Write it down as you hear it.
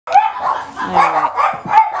Alright.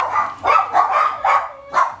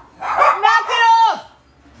 Knock it off!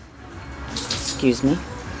 Excuse me.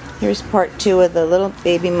 Here's part 2 of the little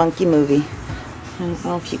baby monkey movie. I don't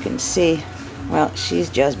know if you can see. Well, she's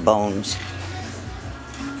just bones.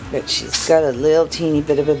 But she's got a little teeny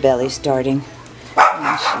bit of a belly starting.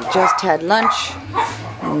 And she just had lunch.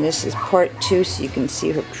 And this is part 2, so you can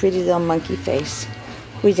see her pretty little monkey face.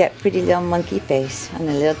 Who's that pretty little monkey face on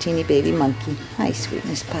a little teeny baby monkey? Hi,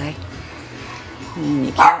 Sweetness Pie. And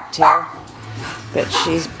you can't tell, but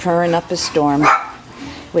she's purring up a storm,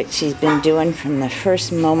 which she's been doing from the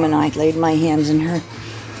first moment I laid my hands on her,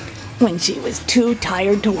 when she was too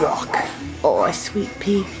tired to walk. Oh, Sweet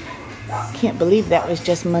Pea. Can't believe that was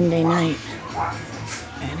just Monday night.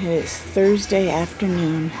 And it is Thursday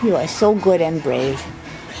afternoon. You are so good and brave.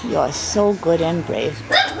 You are so good and brave.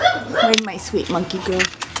 Where's my sweet monkey girl?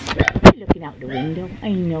 You're looking out the window.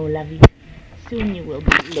 I know, lovey. Soon you will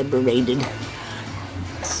be liberated.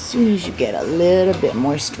 As soon as you get a little bit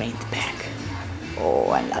more strength back. Oh,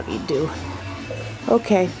 I love you, do.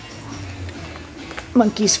 Okay.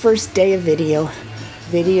 Monkey's first day of video.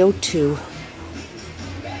 Video 2.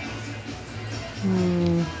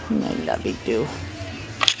 I love you, do.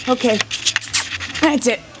 Okay. That's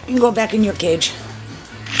it. You can go back in your cage.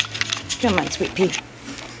 Come on, Sweet Pea.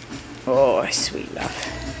 Oh, sweet love.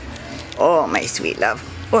 Oh, my sweet love.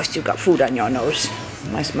 Oh, you got food on your nose.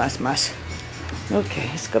 Muss. Okay,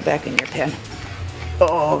 let's go back in your pen.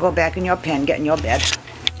 Oh, go back in your pen. Get in your bed.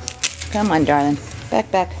 Come on, darling.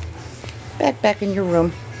 Back. Back in your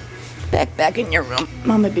room. Back in your room.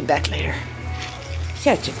 Mom will be back later.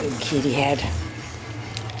 Such a good kitty head.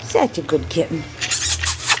 Such a good kitten.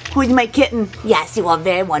 Who's my kitten? Yes, you are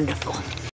very wonderful.